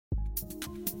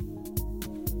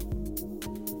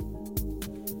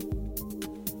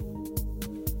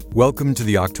Welcome to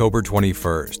the October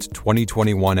 21st,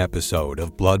 2021 episode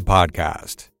of Blood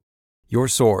Podcast, your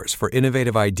source for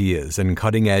innovative ideas and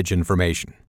cutting-edge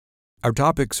information. Our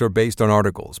topics are based on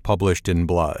articles published in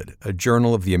Blood, a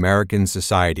journal of the American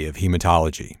Society of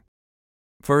Hematology.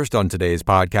 First on today's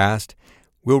podcast,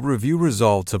 we'll review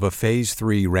results of a Phase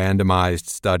 3 randomized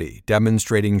study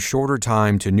demonstrating shorter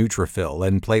time to neutrophil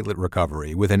and platelet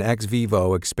recovery with an ex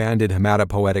vivo expanded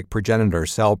hematopoietic progenitor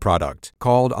cell product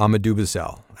called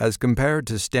omidubicel, as compared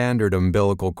to standard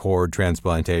umbilical cord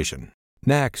transplantation.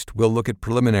 Next, we'll look at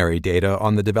preliminary data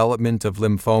on the development of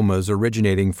lymphomas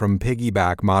originating from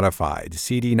piggyback-modified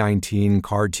CD19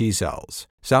 CAR T-cells,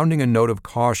 sounding a note of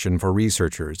caution for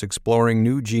researchers exploring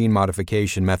new gene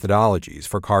modification methodologies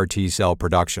for CAR T-cell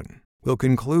production. We'll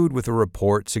conclude with a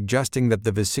report suggesting that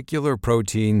the vesicular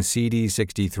protein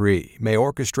CD63 may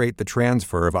orchestrate the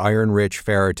transfer of iron-rich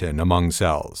ferritin among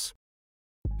cells.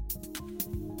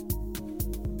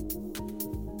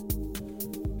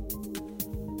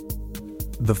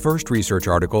 The first research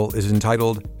article is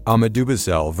entitled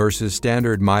Omidubicel versus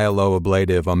Standard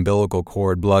Myeloablative Umbilical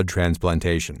Cord Blood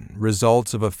Transplantation,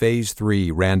 Results of a Phase 3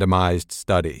 Randomized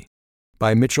Study,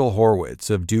 by Mitchell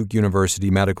Horwitz of Duke University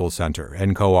Medical Center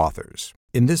and co-authors.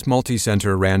 In this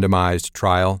multi-center randomized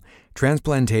trial,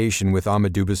 transplantation with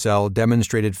omidubicel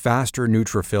demonstrated faster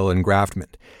neutrophil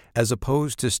engraftment as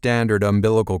opposed to standard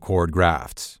umbilical cord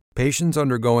grafts. Patients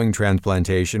undergoing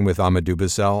transplantation with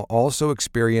omidubicel also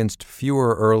experienced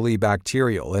fewer early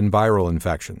bacterial and viral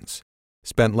infections,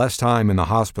 spent less time in the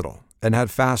hospital, and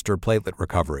had faster platelet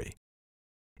recovery.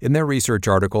 In their research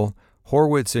article,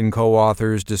 Horwitz and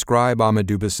co-authors describe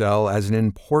omidubicel as an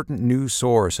important new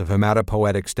source of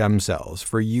hematopoietic stem cells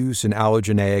for use in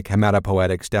allogeneic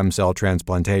hematopoietic stem cell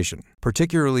transplantation,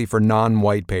 particularly for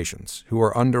non-white patients who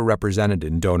are underrepresented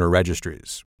in donor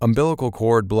registries. Umbilical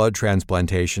cord blood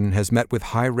transplantation has met with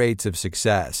high rates of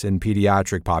success in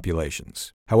pediatric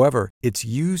populations. However, its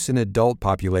use in adult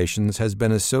populations has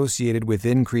been associated with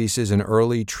increases in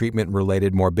early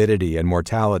treatment-related morbidity and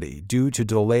mortality due to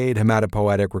delayed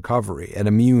hematopoietic recovery and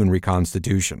immune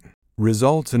reconstitution.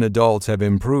 Results in adults have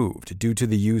improved due to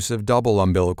the use of double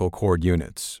umbilical cord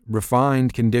units,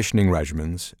 refined conditioning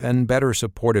regimens, and better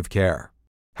supportive care.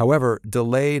 However,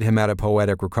 delayed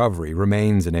hematopoietic recovery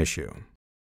remains an issue.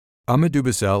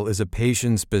 Omidubicel is a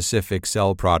patient-specific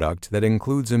cell product that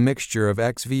includes a mixture of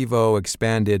ex vivo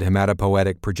expanded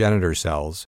hematopoietic progenitor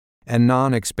cells and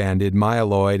non-expanded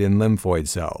myeloid and lymphoid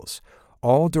cells,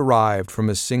 all derived from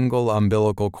a single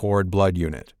umbilical cord blood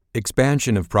unit.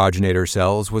 Expansion of progenitor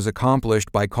cells was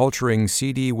accomplished by culturing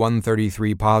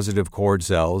CD133-positive cord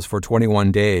cells for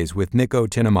 21 days with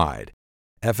nicotinamide,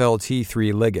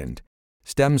 FLT3 ligand,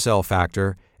 stem cell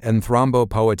factor, and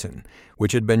thrombopoietin,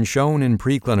 which had been shown in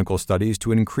preclinical studies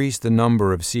to increase the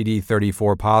number of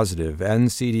CD34-positive and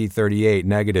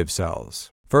CD38-negative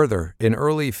cells. Further, in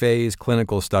early-phase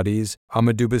clinical studies,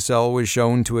 omidubicel was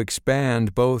shown to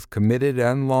expand both committed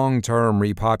and long-term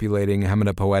repopulating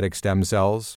hematopoietic stem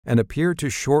cells and appear to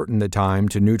shorten the time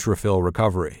to neutrophil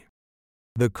recovery.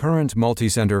 The current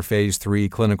multicenter Phase 3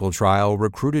 clinical trial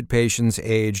recruited patients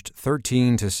aged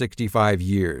 13 to 65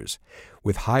 years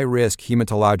with high-risk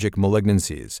hematologic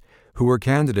malignancies who were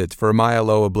candidates for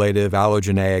myeloablative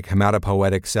allogeneic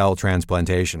hematopoietic cell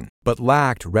transplantation, but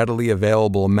lacked readily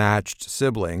available matched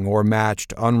sibling or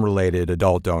matched unrelated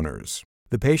adult donors.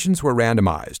 The patients were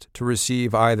randomized to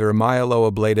receive either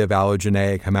myeloablative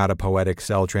allogeneic hematopoietic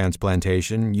cell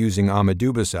transplantation using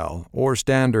omidubicel or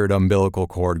standard umbilical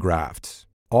cord grafts.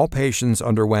 All patients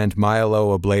underwent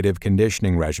myeloablative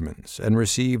conditioning regimens and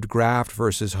received graft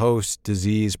versus host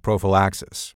disease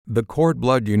prophylaxis. The cord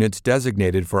blood units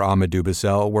designated for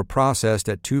omidubicel were processed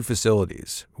at two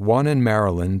facilities, one in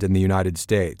Maryland in the United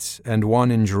States and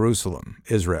one in Jerusalem,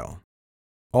 Israel.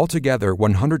 Altogether,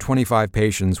 125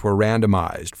 patients were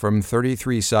randomized from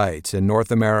 33 sites in North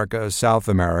America, South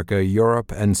America,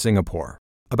 Europe, and Singapore.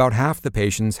 About half the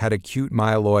patients had acute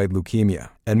myeloid leukemia,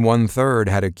 and one-third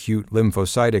had acute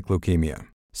lymphocytic leukemia.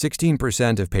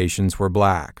 16% of patients were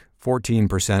Black,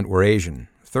 14% were Asian,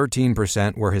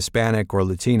 13% were Hispanic or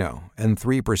Latino, and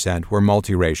 3% were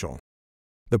multiracial.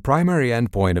 The primary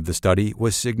endpoint of the study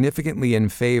was significantly in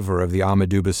favor of the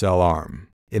omidubicel arm.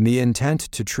 In the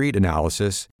intent-to-treat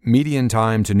analysis, median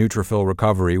time to neutrophil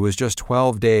recovery was just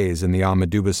 12 days in the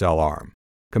omidubicel arm,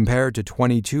 compared to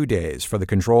 22 days for the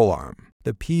control arm.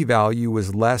 The p-value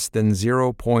was less than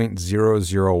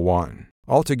 0.001.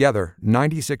 Altogether,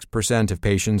 96% of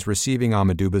patients receiving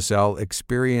omidubicel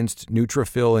experienced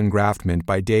neutrophil engraftment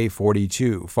by day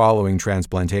 42 following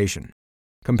transplantation,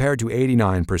 compared to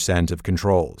 89% of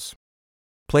controls.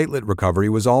 Platelet recovery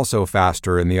was also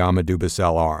faster in the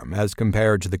omidubicel arm as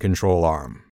compared to the control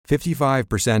arm.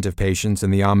 55% of patients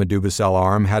in the omidubicel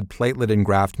arm had platelet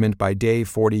engraftment by day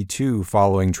 42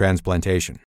 following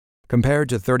transplantation, compared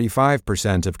to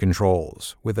 35% of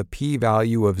controls, with a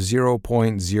p-value of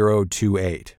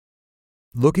 0.028.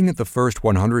 Looking at the first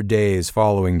 100 days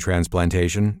following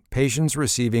transplantation, patients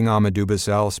receiving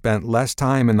omidubicel spent less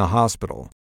time in the hospital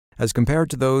as compared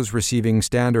to those receiving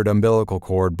standard umbilical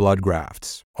cord blood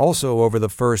grafts. Also, over the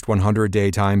first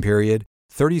 100-day time period,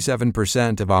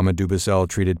 37% of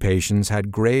omidubicel-treated patients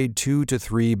had grade 2 to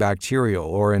 3 bacterial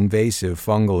or invasive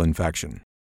fungal infection,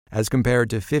 as compared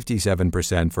to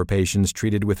 57% for patients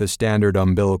treated with a standard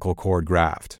umbilical cord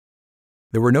graft.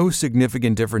 There were no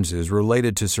significant differences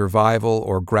related to survival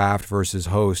or graft versus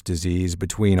host disease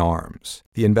between arms,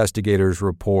 the investigators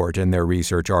report in their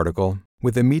research article.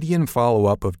 With a median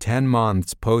follow-up of 10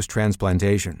 months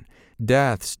post-transplantation,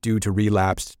 deaths due to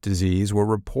relapsed disease were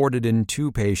reported in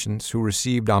 2 patients who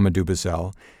received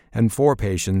omidubicel and 4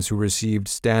 patients who received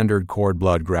standard cord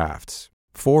blood grafts.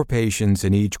 4 patients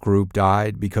in each group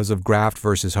died because of graft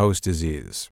versus host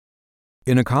disease.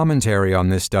 In a commentary on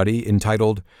this study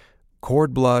entitled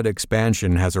 "Cord Blood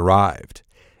Expansion Has Arrived,"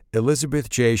 Elizabeth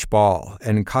J. Spall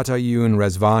and Katayun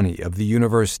Rezvani of the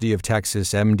University of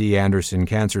Texas MD Anderson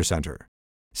Cancer Center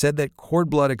said that cord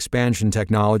blood expansion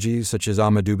technologies such as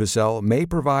omidubicel may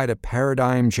provide a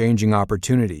paradigm-changing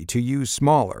opportunity to use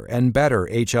smaller and better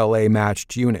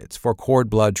HLA-matched units for cord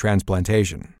blood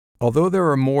transplantation. Although there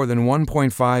are more than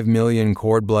 1.5 million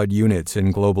cord blood units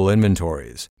in global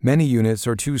inventories, many units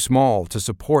are too small to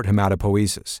support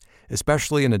hematopoiesis,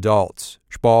 especially in adults,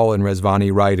 Spall and Rezvani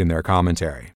write in their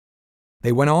commentary.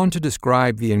 They went on to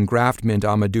describe the engraftment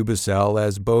omidubicel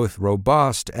as both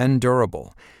robust and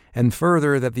durable, and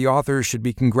further that the authors should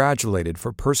be congratulated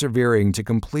for persevering to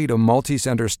complete a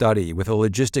multi-center study with a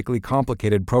logistically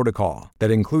complicated protocol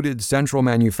that included central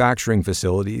manufacturing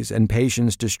facilities and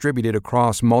patients distributed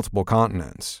across multiple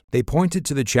continents. They pointed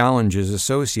to the challenges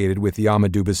associated with the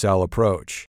omidubicel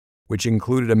approach, which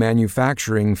included a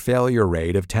manufacturing failure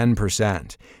rate of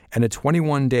 10% and a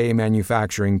 21-day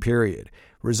manufacturing period,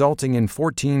 resulting in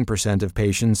 14% of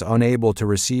patients unable to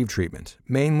receive treatment,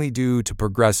 mainly due to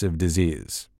progressive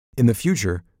disease. In the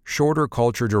future, shorter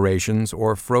culture durations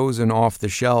or frozen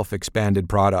off-the-shelf expanded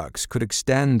products could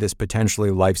extend this potentially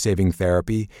life-saving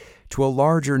therapy to a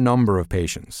larger number of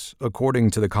patients, according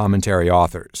to the commentary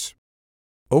authors.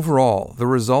 Overall, the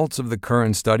results of the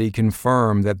current study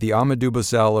confirm that the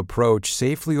omidubicel approach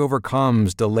safely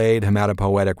overcomes delayed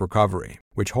hematopoietic recovery,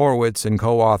 which Horowitz and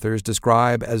co-authors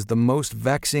describe as the most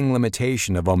vexing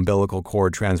limitation of umbilical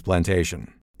cord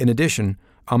transplantation. In addition,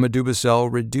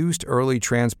 omidubicel reduced early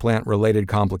transplant-related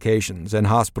complications and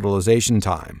hospitalization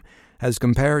time as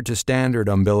compared to standard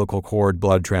umbilical cord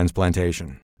blood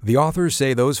transplantation. The authors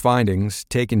say those findings,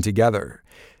 taken together,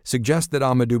 suggest that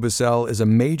omidubicel is a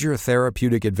major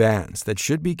therapeutic advance that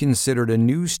should be considered a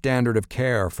new standard of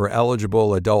care for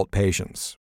eligible adult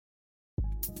patients.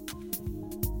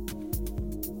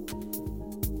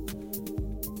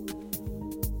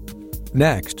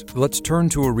 Next, let's turn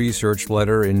to a research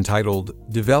letter entitled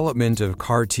 "Development of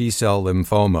CAR T-cell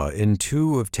lymphoma in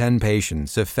 2 of 10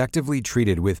 patients effectively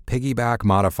treated with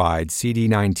piggyback-modified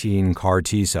CD19 CAR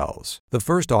T-cells." The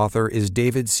first author is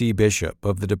David C. Bishop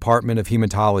of the Department of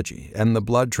Hematology and the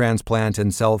Blood Transplant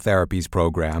and Cell Therapies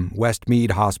Program,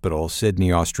 Westmead Hospital,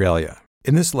 Sydney, Australia.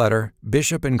 In this letter,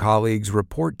 Bishop and colleagues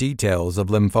report details of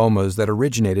lymphomas that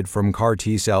originated from CAR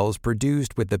T-cells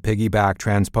produced with the piggyback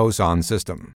transposon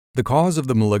system. The cause of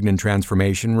the malignant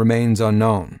transformation remains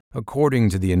unknown, according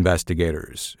to the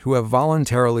investigators, who have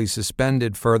voluntarily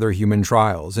suspended further human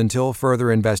trials until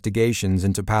further investigations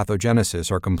into pathogenesis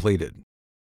are completed.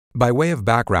 By way of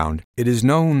background, it is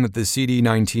known that the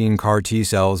CD19 CAR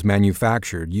T-cells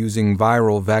manufactured using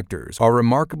viral vectors are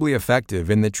remarkably effective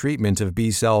in the treatment of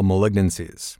B-cell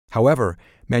malignancies. However,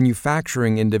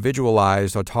 manufacturing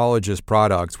individualized autologous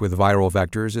products with viral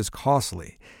vectors is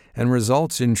costly and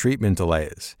results in treatment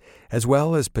delays, as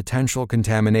well as potential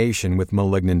contamination with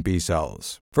malignant B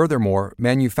cells. Furthermore,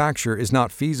 manufacture is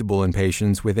not feasible in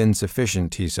patients with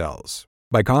insufficient T cells.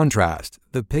 By contrast,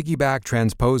 the piggyback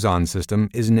transposon system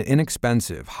is an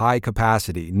inexpensive,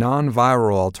 high-capacity,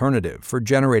 non-viral alternative for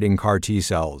generating CAR T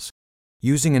cells,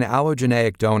 using an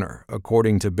allogeneic donor,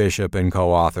 according to Bishop and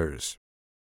co-authors.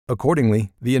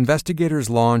 Accordingly, the investigators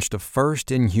launched a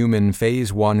first-in-human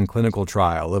Phase 1 clinical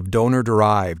trial of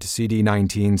donor-derived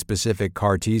CD19-specific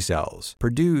CAR T-cells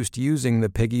produced using the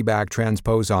piggyback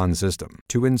transposon system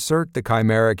to insert the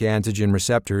chimeric antigen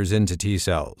receptors into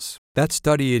T-cells. That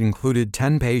study included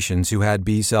 10 patients who had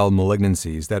B-cell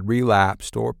malignancies that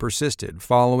relapsed or persisted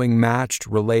following matched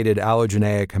related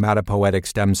allogeneic hematopoietic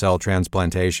stem cell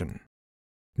transplantation.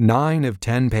 9 of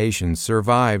 10 patients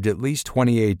survived at least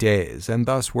 28 days and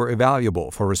thus were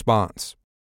evaluable for response.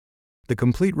 The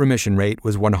complete remission rate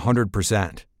was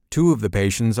 100%. 2 of the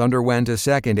patients underwent a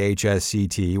second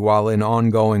HSCT while in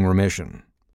ongoing remission.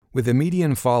 With a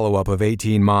median follow-up of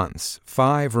 18 months,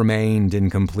 5 remained in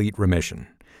complete remission.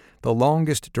 The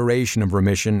longest duration of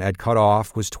remission at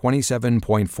cutoff was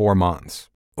 27.4 months.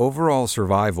 Overall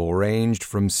survival ranged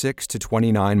from 6 to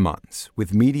 29 months,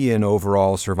 with median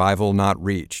overall survival not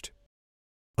reached.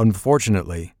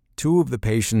 Unfortunately, 2 of the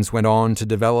patients went on to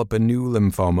develop a new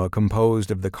lymphoma composed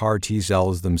of the CAR T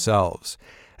cells themselves,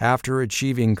 after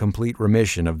achieving complete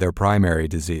remission of their primary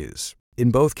disease. In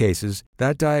both cases,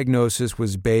 that diagnosis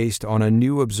was based on a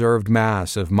new observed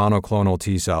mass of monoclonal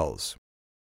T cells.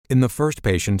 In the first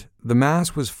patient, the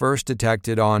mass was first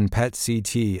detected on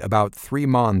PET-CT about 3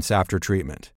 months after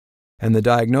treatment, and the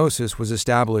diagnosis was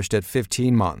established at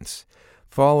 15 months,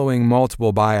 following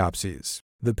multiple biopsies.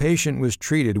 The patient was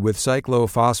treated with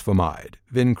cyclophosphamide,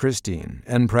 vincristine,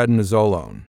 and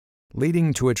prednisolone,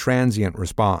 leading to a transient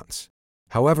response.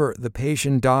 However, the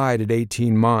patient died at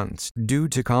 18 months due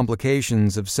to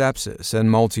complications of sepsis and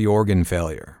multi-organ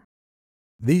failure.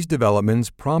 These developments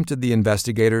prompted the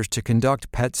investigators to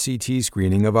conduct PET-CT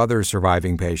screening of other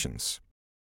surviving patients.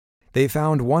 They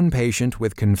found 1 patient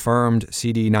with confirmed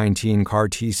CD19 CAR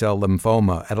T-cell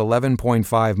lymphoma at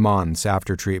 11.5 months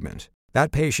after treatment.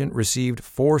 That patient received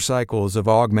 4 cycles of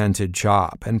augmented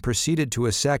CHOP and proceeded to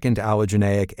a second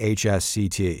allogeneic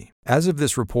HSCT. As of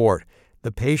this report,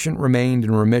 the patient remained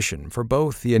in remission for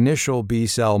both the initial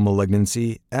B-cell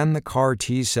malignancy and the CAR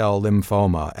T-cell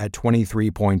lymphoma at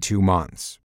 23.2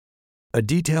 months. A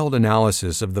detailed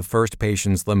analysis of the first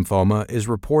patient's lymphoma is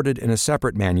reported in a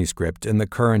separate manuscript in the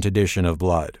current edition of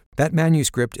Blood. That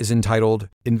manuscript is entitled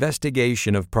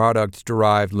Investigation of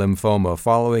Product-Derived Lymphoma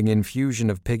Following Infusion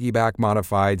of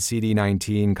Piggyback-Modified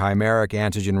CD19 Chimeric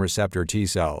Antigen Receptor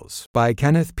T-Cells by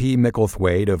Kenneth P.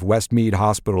 Micklethwaite of Westmead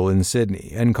Hospital in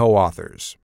Sydney and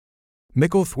co-authors.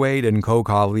 Micklethwaite and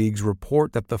co-colleagues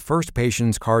report that the first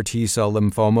patient's CAR T-cell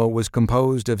lymphoma was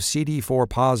composed of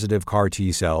CD4-positive CAR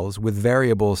T-cells with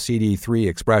variable CD3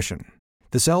 expression.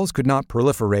 The cells could not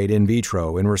proliferate in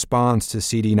vitro in response to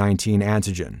CD19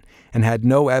 antigen and had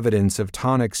no evidence of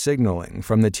tonic signaling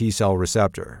from the T-cell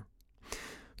receptor.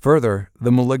 Further,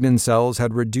 the malignant cells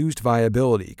had reduced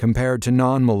viability compared to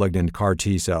non-malignant CAR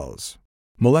T-cells.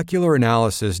 Molecular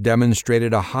analysis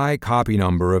demonstrated a high copy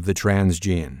number of the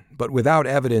transgene, but without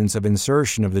evidence of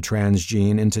insertion of the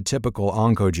transgene into typical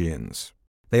oncogenes.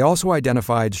 They also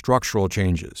identified structural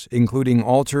changes, including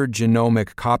altered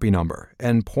genomic copy number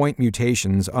and point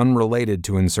mutations unrelated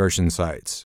to insertion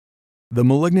sites. The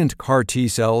malignant CAR T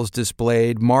cells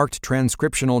displayed marked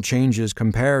transcriptional changes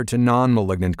compared to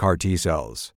non-malignant CAR T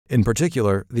cells. In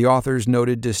particular, the authors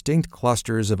noted distinct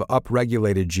clusters of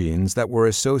upregulated genes that were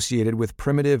associated with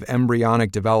primitive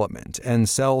embryonic development and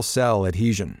cell-cell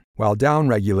adhesion, while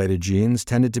downregulated genes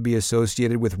tended to be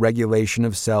associated with regulation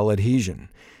of cell adhesion,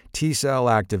 T-cell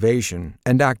activation,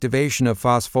 and activation of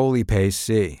phospholipase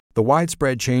C. The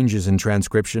widespread changes in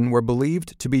transcription were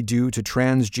believed to be due to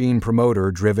transgene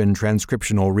promoter-driven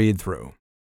transcriptional read-through.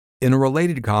 In a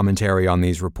related commentary on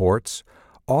these reports,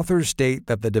 authors state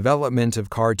that the development of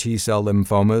CAR T-cell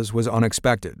lymphomas was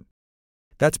unexpected.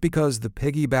 That's because the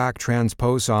piggyback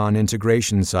transposon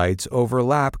integration sites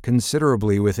overlap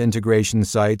considerably with integration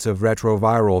sites of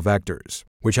retroviral vectors,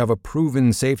 which have a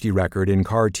proven safety record in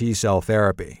CAR T-cell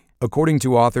therapy. According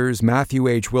to authors Matthew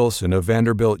H. Wilson of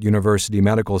Vanderbilt University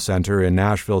Medical Center in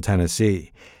Nashville,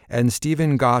 Tennessee, and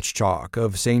Stephen Gottschalk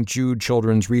of St. Jude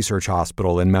Children's Research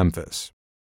Hospital in Memphis.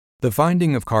 The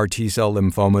finding of CAR T-cell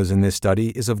lymphomas in this study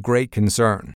is of great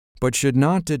concern, but should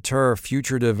not deter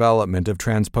future development of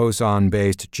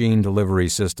transposon-based gene delivery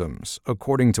systems,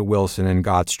 according to Wilson and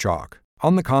Gottschalk.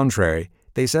 On the contrary,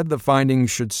 they said the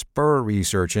findings should spur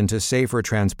research into safer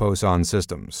transposon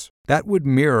systems. That would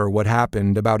mirror what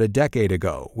happened about a decade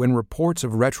ago when reports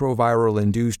of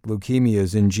retroviral-induced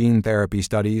leukemias in gene therapy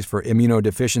studies for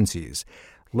immunodeficiencies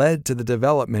led to the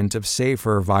development of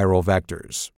safer viral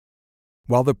vectors.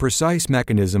 While the precise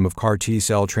mechanism of CAR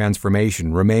T-cell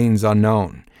transformation remains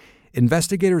unknown,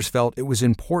 investigators felt it was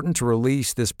important to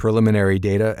release this preliminary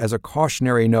data as a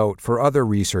cautionary note for other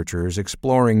researchers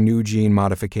exploring new gene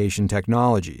modification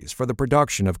technologies for the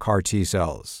production of CAR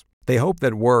T-cells. They hope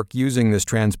that work using this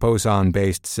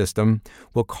transposon-based system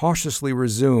will cautiously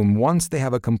resume once they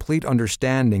have a complete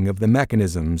understanding of the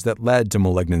mechanisms that led to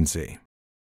malignancy.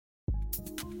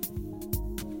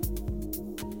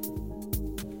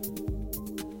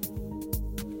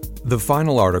 The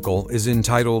final article is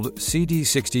entitled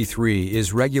CD63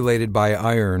 is regulated by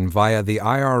iron via the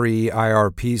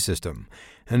IRE-IRP system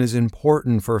and is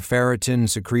important for ferritin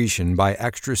secretion by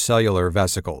extracellular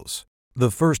vesicles. The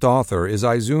first author is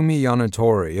Izumi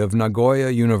Yanatori of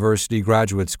Nagoya University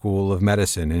Graduate School of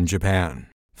Medicine in Japan.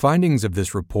 Findings of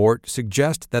this report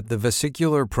suggest that the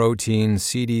vesicular protein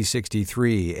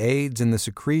CD63 aids in the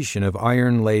secretion of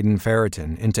iron-laden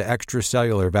ferritin into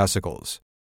extracellular vesicles,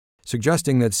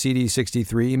 suggesting that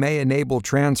CD63 may enable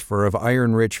transfer of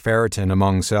iron-rich ferritin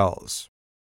among cells.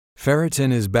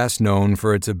 Ferritin is best known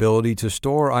for its ability to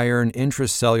store iron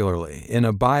intracellularly in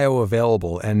a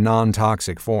bioavailable and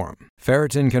non-toxic form.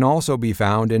 Ferritin can also be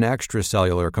found in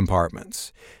extracellular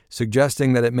compartments,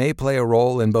 suggesting that it may play a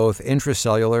role in both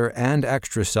intracellular and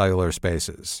extracellular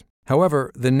spaces.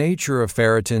 However, the nature of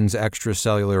ferritin's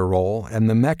extracellular role and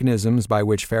the mechanisms by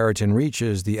which ferritin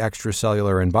reaches the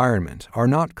extracellular environment are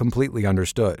not completely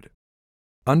understood.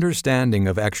 Understanding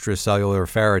of extracellular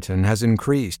ferritin has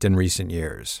increased in recent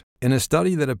years. In a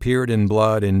study that appeared in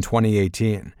Blood in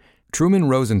 2018, Truman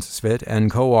Rosenzweig and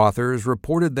co-authors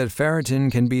reported that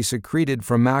ferritin can be secreted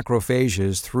from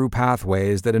macrophages through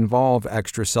pathways that involve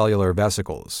extracellular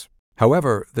vesicles.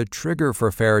 However, the trigger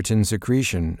for ferritin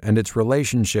secretion and its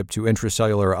relationship to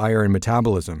intracellular iron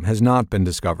metabolism has not been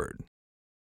discovered.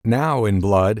 Now in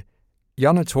Blood,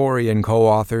 Yanatori and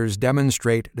co-authors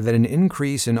demonstrate that an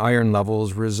increase in iron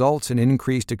levels results in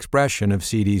increased expression of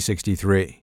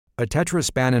CD63, a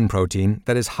tetraspanin protein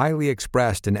that is highly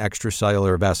expressed in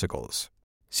extracellular vesicles.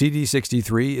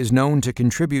 CD63 is known to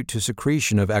contribute to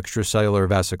secretion of extracellular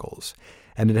vesicles,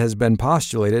 and it has been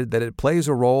postulated that it plays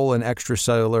a role in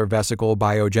extracellular vesicle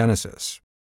biogenesis.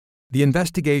 The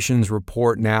investigations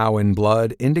report now in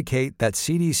Blood indicate that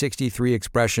CD63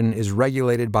 expression is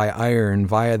regulated by iron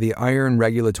via the iron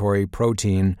regulatory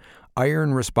protein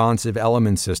Iron Responsive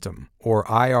Element System, or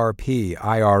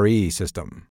IRP-IRE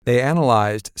system. They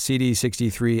analyzed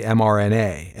CD63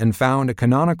 mRNA and found a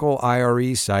canonical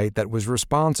IRE site that was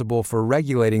responsible for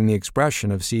regulating the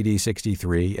expression of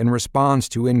CD63 in response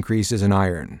to increases in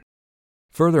iron.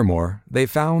 Furthermore, they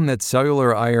found that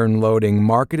cellular iron loading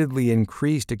markedly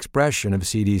increased expression of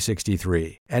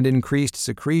CD63 and increased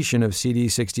secretion of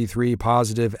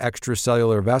CD63-positive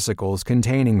extracellular vesicles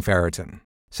containing ferritin.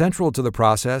 Central to the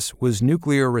process was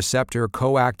nuclear receptor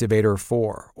coactivator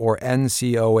 4, or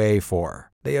NCOA4.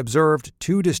 They observed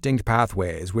two distinct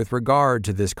pathways with regard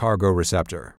to this cargo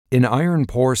receptor. In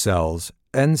iron-poor cells,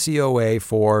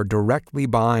 NCOA4 directly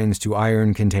binds to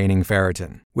iron-containing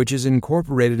ferritin, which is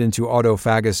incorporated into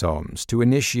autophagosomes to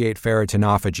initiate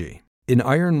ferritinophagy. In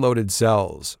iron-loaded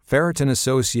cells, ferritin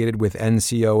associated with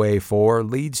NCOA4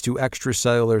 leads to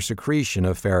extracellular secretion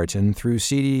of ferritin through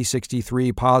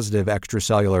CD63-positive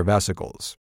extracellular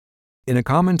vesicles. In a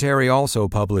commentary also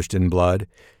published in Blood,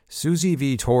 Susie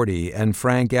V. Torti and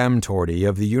Frank M. Torti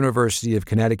of the University of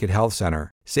Connecticut Health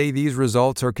Center say these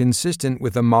results are consistent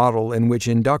with a model in which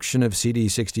induction of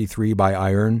CD63 by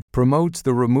iron promotes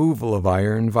the removal of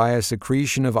iron via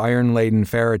secretion of iron-laden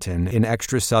ferritin in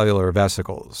extracellular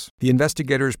vesicles. The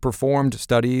investigators performed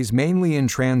studies mainly in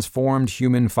transformed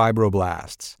human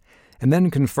fibroblasts and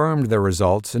then confirmed their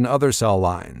results in other cell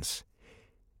lines,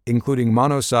 including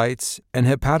monocytes and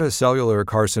hepatocellular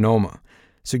carcinoma,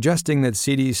 suggesting that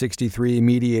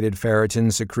CD63-mediated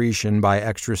ferritin secretion by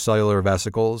extracellular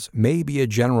vesicles may be a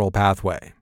general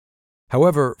pathway.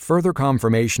 However, further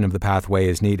confirmation of the pathway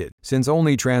is needed, since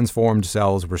only transformed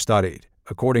cells were studied,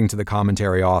 according to the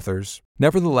commentary authors.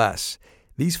 Nevertheless,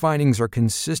 these findings are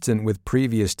consistent with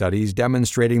previous studies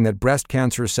demonstrating that breast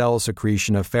cancer cell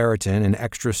secretion of ferritin in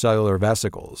extracellular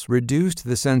vesicles reduced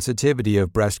the sensitivity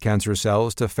of breast cancer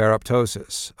cells to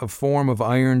ferroptosis, a form of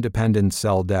iron-dependent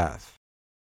cell death.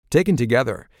 Taken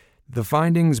together, the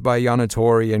findings by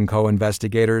Yanatori and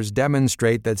co-investigators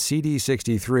demonstrate that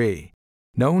CD63,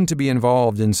 known to be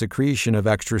involved in secretion of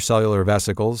extracellular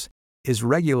vesicles, is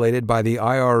regulated by the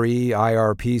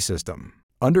IRE-IRP system.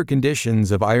 Under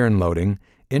conditions of iron loading,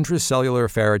 intracellular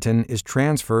ferritin is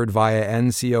transferred via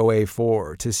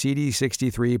NCOA4 to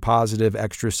CD63-positive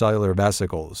extracellular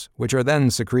vesicles, which are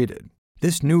then secreted.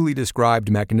 This newly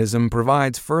described mechanism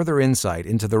provides further insight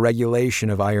into the regulation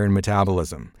of iron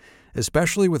metabolism,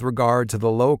 especially with regard to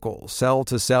the local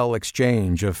cell-to-cell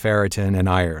exchange of ferritin and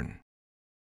iron.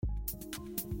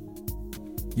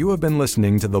 You have been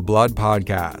listening to the Blood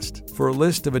Podcast. For a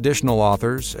list of additional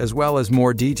authors, as well as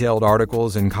more detailed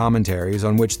articles and commentaries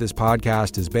on which this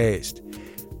podcast is based,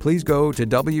 please go to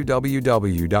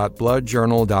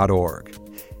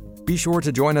www.bloodjournal.org. Be sure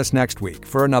to join us next week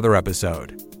for another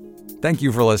episode. Thank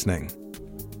you for listening.